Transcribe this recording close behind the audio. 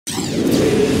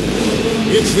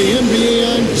It's the NBA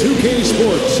on 2K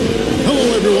Sports. Hello,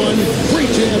 everyone.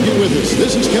 Great to have you with us.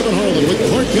 This is Kevin Harlan with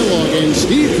Clark Kellogg and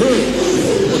Steve Kerr.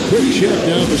 A quick check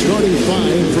now for starting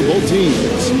five for both teams.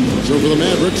 So for the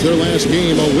Mavericks, their last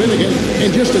game, a win again,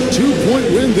 and just a 2-point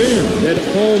win there. At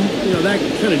home, that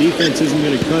kind of defense isn't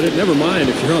going to cut it. Never mind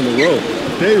if you're on the road.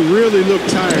 They really look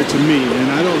tired to me, and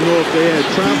I don't know if they had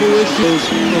travel issues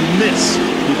or miss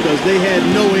because they had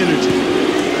no energy.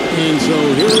 And so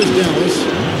here is Dallas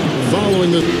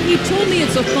following the... You told me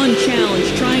it's a fun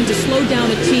challenge trying to slow down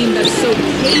a team that's so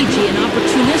cagey and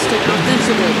opportunistic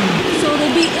offensively. So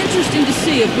it'll be interesting to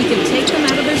see if we can take them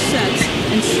out of their sets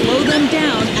and slow them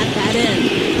down at that end.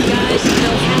 Guys,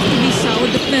 they'll have to be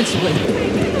solid defensively.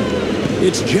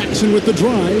 It's Jackson with the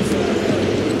drive.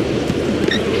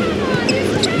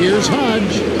 Here's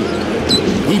Hodge.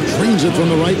 He drains it from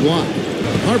the right block.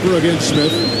 Harper against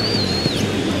Smith.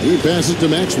 He passes to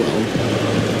Maxwell.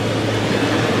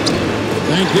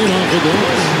 Banked in off the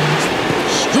glass.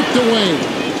 Stripped away.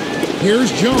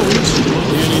 Here's Jones.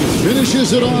 And he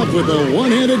finishes it off with a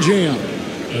one-handed jam.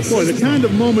 Boy, the kind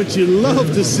of moment you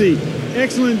love to see.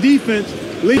 Excellent defense.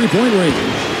 Three-point range.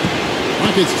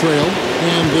 Rockets trail.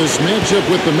 And this matchup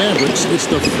with the Mavericks, it's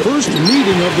the first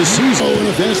meeting of the season. Oh, and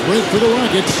a fast break for the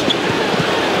Rockets.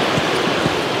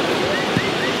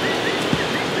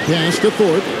 Pass to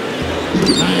Thorpe.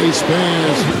 Nice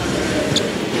pass.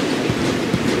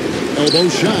 Elbow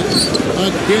shot.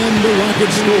 Again, the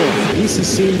Rockets score. Pieces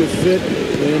seem to fit,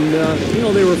 and,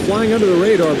 they were flying under the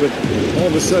radar, but all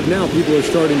of a sudden now people are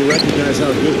starting to recognize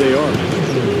how good they are.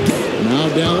 Now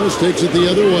Dallas takes it the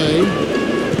other way.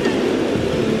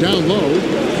 Down low,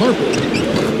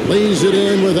 Harper lays it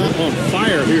in without on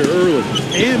fire here early.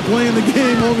 And playing the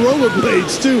game on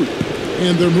rollerblades, too.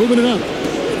 And they're moving it up.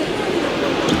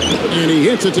 And he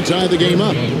hits it to tie the game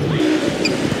up.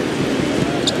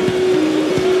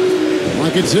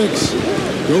 Rocket 6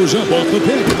 goes up off the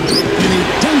pick. And he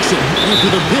dunks it after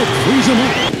the pick frees him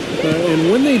up. And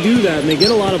when they do that and they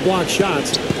get a lot of blocked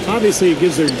shots, obviously it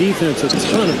gives their defense a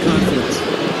ton of confidence.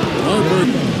 Harper.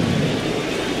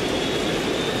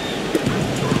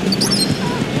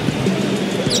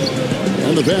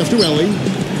 On the pass to Ellie.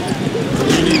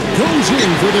 And he goes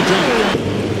in for the dunk.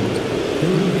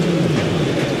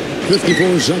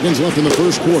 54 seconds left in the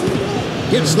first quarter.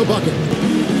 Hits the bucket.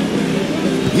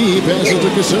 He passes to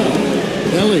Cassell.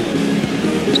 Ellie.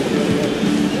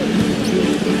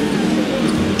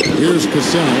 Here's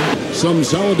Cassell. Some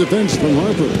solid defense from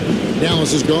Harper.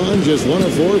 Dallas is gone. Just 1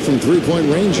 of 4 from three-point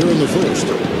range here in the first.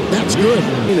 That's good.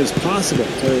 It is possible.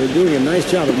 They're doing a nice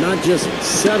job of not just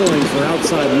settling for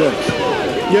outside looks.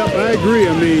 Yep, I agree.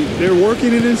 I mean, they're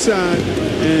working it inside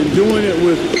and doing it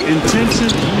with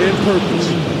intention and purpose.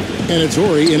 And it's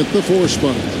Horry in at the 4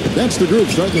 spot. That's the group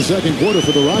starting the second quarter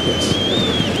for the Rockets.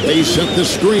 They set the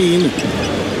screen.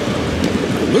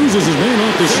 Loses his man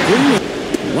off the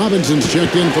screen. Robinson's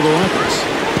checked in for the Rockets.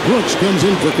 Brooks comes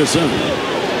in for Cassell.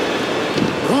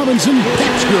 Robinson,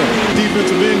 that's good.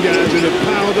 Defensive end guys that have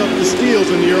piled up the steals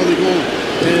in the early going.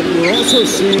 And we're also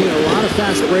seeing a lot of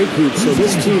fast break hoops, so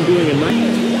this team doing a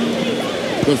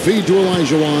nice... The feed to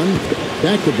Olajuwon.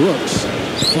 Back to Brooks.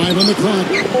 5 on the clock.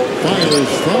 Fires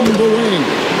from the wing.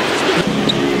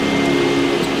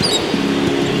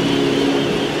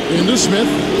 Into Smith.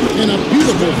 And a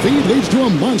beautiful feed leads to a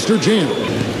monster jam.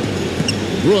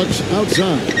 Brooks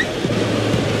outside.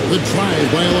 The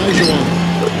drive by Olajuwon.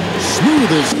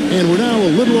 Smooth as, and we're now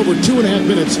a little over 2.5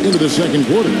 minutes into the second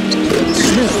quarter.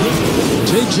 Smith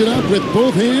takes it up with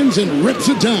both hands and rips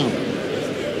it down.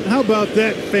 How about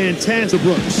that fantastic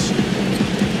Brooks?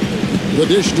 The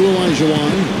dish to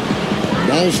Olajuwon.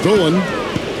 Ball stolen.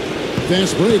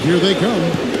 Fast break, here they come.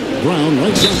 Brown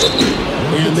right side.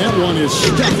 And that one is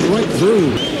stuffed right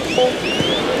through.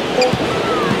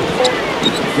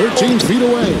 13 feet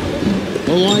away.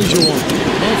 Olajuwon.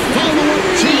 A follow-up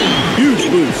team. Huge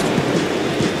boost.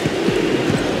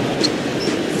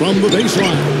 From the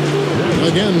baseline.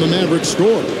 Again, the Mavericks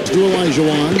score. To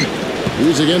Olajuwon.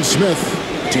 He's against Smith.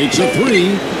 Takes a 3.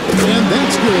 And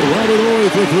that's good. Robert Horry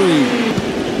for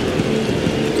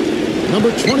 3.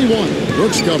 Number 21.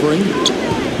 Brooks covering.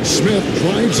 Smith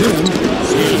drives in.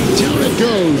 And down it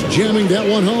goes. Jamming that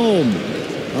one home.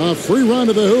 A free run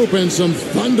to the hoop and some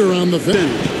thunder on the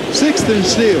finish. 6th in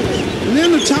steals. And they're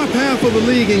in the top half of the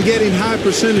league in getting high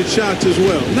percentage shots as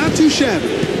well. Not too shabby.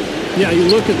 Yeah, you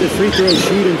look at the free throw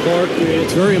shooting part.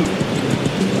 It's very important.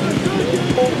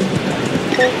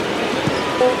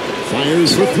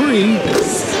 Fires for 3.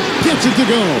 Gets it to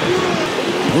go.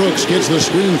 Brooks gets the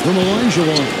screen from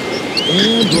Olajuwon.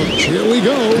 And Brooks, here we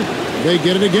go. They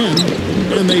get it again.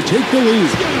 And they take the lead.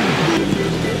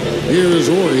 Here's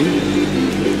Ori.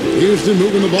 Houston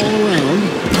moving the ball around.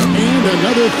 And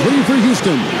another three for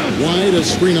Houston. Wide, a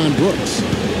screen on Brooks.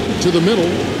 To the middle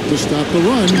to stop the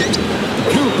run.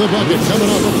 Count the bucket, coming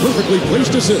off a perfectly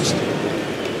placed assist.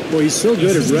 Well, he's so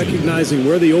good at recognizing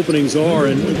where the openings are,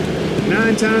 and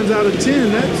 9 times out of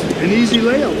 10, that's an easy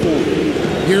layup for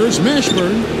him. Here's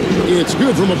Mashburn. It's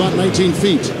good from about 19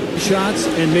 feet. shots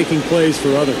and making plays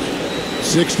for others.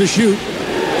 6 to shoot.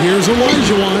 Here's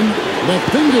Elijah. The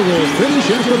finger roll finish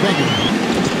at the bucket.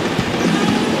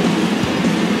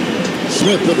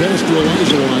 Smith the pass to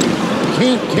Elijah.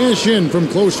 Can't cash in from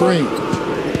close range.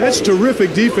 That's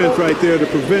terrific defense right there to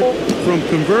prevent from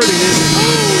converting it.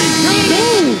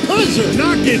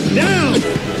 Knock it down!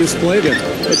 Display them.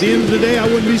 At the end of the day, I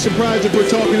wouldn't be surprised if we're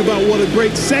talking about what a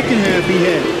great second half he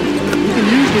had. You can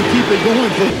usually keep it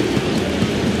going for...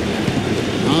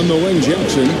 On the wing,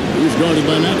 Jackson. He's guarded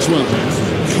by Maxwell.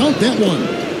 Count that one.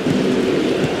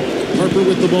 Harper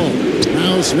with the ball.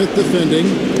 Now Smith defending.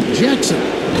 Jackson.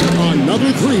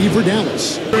 Another three for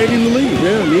Dallas. Breaking the lead.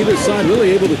 Yeah, neither side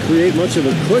really able to create much of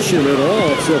a cushion at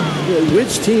all. So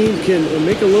which team can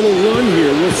make a little run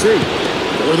here? We'll see.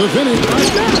 For the finish. Oh,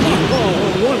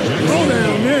 what a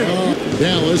throwdown there.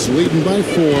 Dallas leading by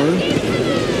 4.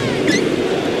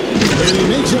 And he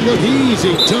makes it look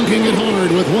easy, dunking it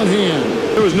hard with one hand.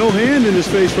 There was no hand in his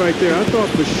face right there. I thought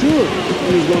for sure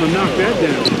he was going to knock that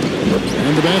down.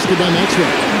 And the basket by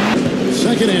Maxwell.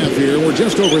 Second half here. We're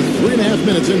just over 3.5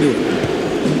 minutes into it.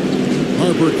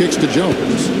 Harper kicks to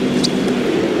Jones.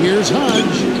 Here's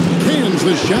Hodge. Cans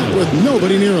the shot with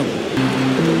nobody near him.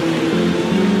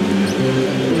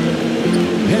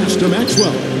 Pass to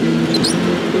Maxwell.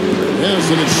 Yes,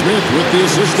 and it's Smith with the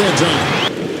assist that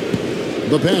time.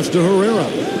 The pass to Herrera.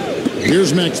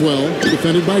 Here's Maxwell,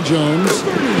 defended by Jones.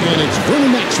 And it's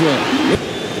Vernon Maxwell.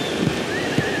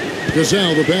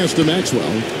 Cassell, the pass to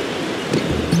Maxwell.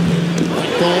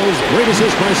 Falls. Great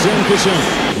assist by Sam Cassell.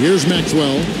 Here's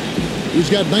Maxwell. He's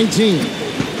got 19.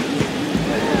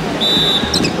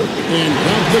 And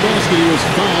back the basket. He was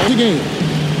fouled the game.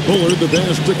 Bullard the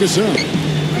pass to Cassell.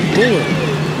 Bullard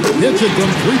hits it from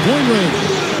three-point range.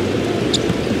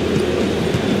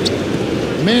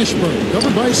 Mashburn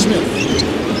covered by Smith.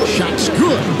 Shot's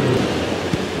good.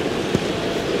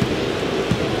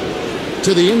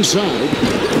 To the inside.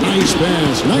 Nice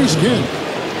pass. Nice kick.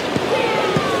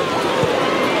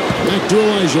 Back to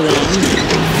Elijah. A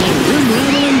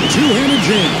rim-rattling two-handed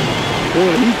jam.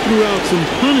 Boy, he threw out some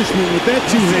punishment with that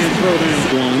two-hand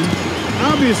throwdown.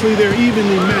 Obviously, they're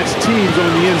evenly matched teams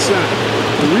on the inside.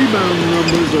 The rebound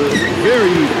numbers are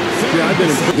very even. Yeah,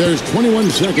 there's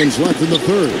 21 seconds left in the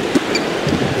third.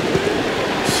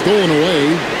 Stolen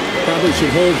away. Probably should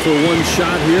hold for one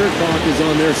shot here. Clock is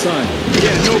on their side.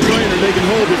 Yeah, no brainer. They can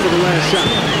hold it for the last shot.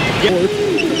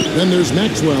 Then there's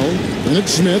Maxwell, and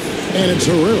it's Smith, and it's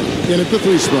Herrera in at the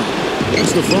 3 spot.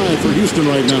 That's the 5 for Houston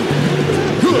right now.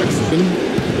 Good.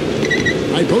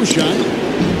 High post shot.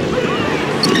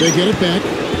 They get it back.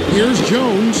 Here's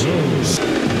Jones.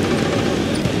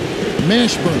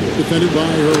 Mashburn, defended by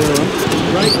Herrera.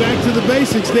 Right back to the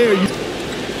basics there.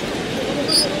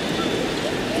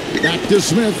 Back to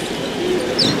Smith.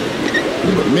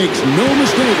 Makes no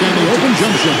mistake on the open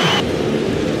jump shot.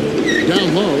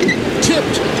 Down low.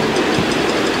 Tipped.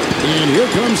 And here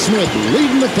comes Smith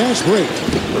leading the fast break.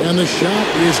 And the shot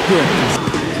is good.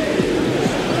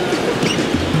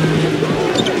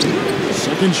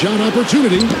 Second shot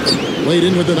opportunity. Played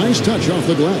in with a nice touch off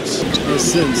the glass. A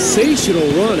sensational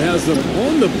run has them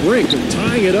on the brink of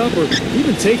tying it up or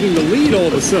even taking the lead all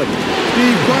of a sudden.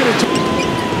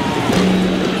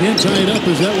 Can't tie it up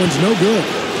as that one's no good.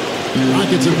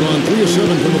 Rockets have gone 3 of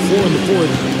 7 from the floor in the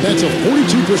fourth. That's a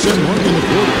 42% mark in the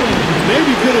quarter.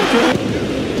 Maybe could have tried.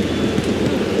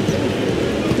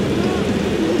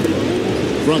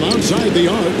 From outside the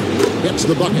arc, gets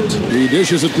the bucket. He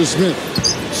dishes it to Smith.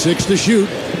 6 to shoot.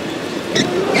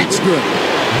 That's good.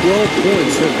 12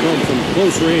 points have come from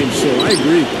close range, so I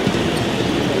agree.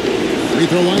 Free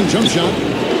throw line jump shot.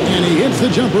 And he hits the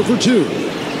jumper for 2.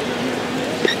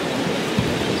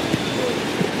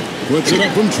 Puts it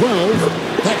up from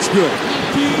 12. That's good.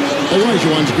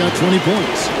 Elijah's got 20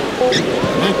 points.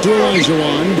 Back to Elijah.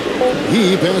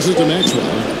 He passes to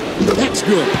Maxwell. That's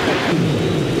good.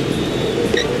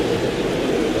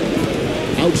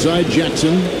 Outside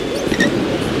Jackson.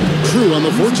 True on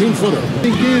the 14-footer.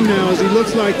 Again now as he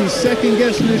looks like he's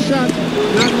second-guessing his shot,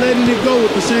 not letting it go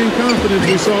with the same confidence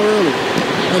we saw earlier.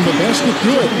 And the basket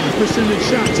good. Percentage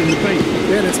shots in the paint.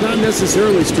 Man, it's not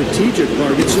necessarily strategic,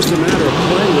 Clark. It's just a matter of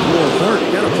playing with more heart.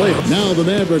 Got to play. Now the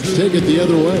Mavericks take it the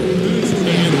other way.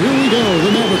 And here we go.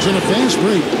 The Mavericks on a fast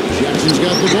break. Jackson's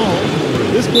got the ball.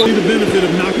 This will be the benefit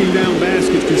of knocking down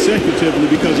baskets consecutively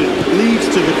because it leads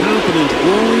to the confidence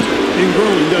growing and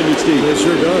growing, doesn't it, Steve? It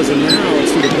sure does, and now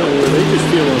it's to the point where they just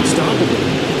feel unstoppable.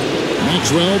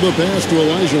 Maxwell, the pass to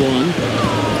Olajuwon.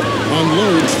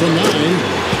 Unloads from 9,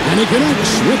 and he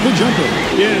connects with the jumper.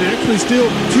 Yeah, and actually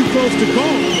still too close to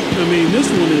call. I mean,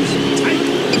 this one is tight.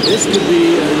 This could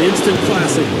be an instant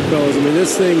classic, fellas. I mean,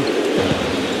 this thing...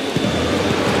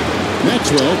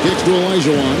 Maxwell kicks to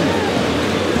Olajuwon,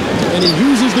 and he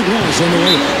uses the glass on the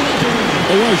way.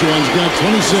 Olajuwon's got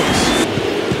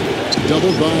 26.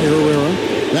 Doubled by Herrera.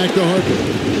 Back to Harper.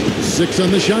 6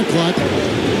 on the shot clock.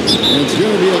 And it's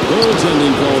going to be a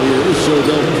goaltending call here, so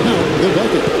they'll count the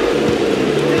bucket.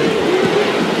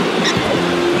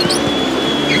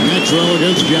 Maxwell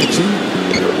against Jackson.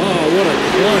 Oh, what a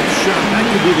clutch shot. That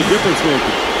could be the difference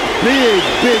maker.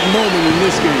 Big moment in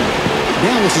this game.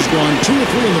 Dallas has gone 2 of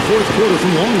 3 in the fourth quarter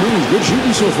from long range. Good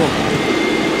shooting so far.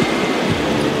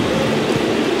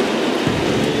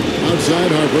 Outside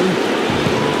Harper.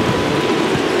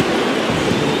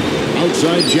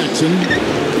 Outside Jackson.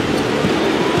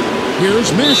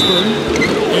 Here's Mashburn.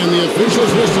 And the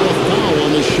officials whistle a foul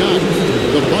on the shot.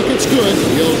 The bucket's good.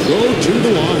 He'll go to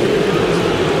the line.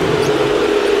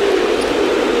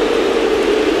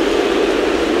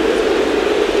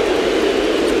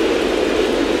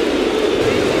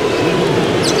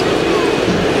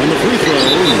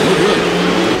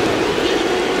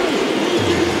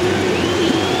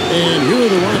 And here are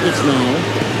the Rockets now.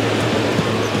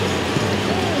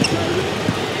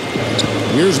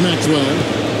 Here's Maxwell.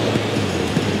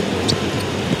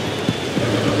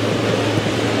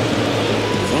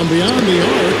 From beyond the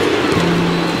arc.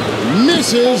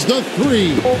 Misses the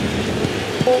 3.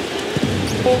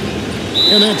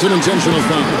 And that's an intentional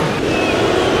foul.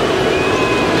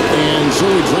 And so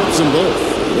he drops them both.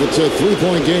 It's a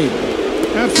 3-point game.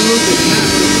 Absolutely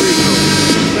massive free throw.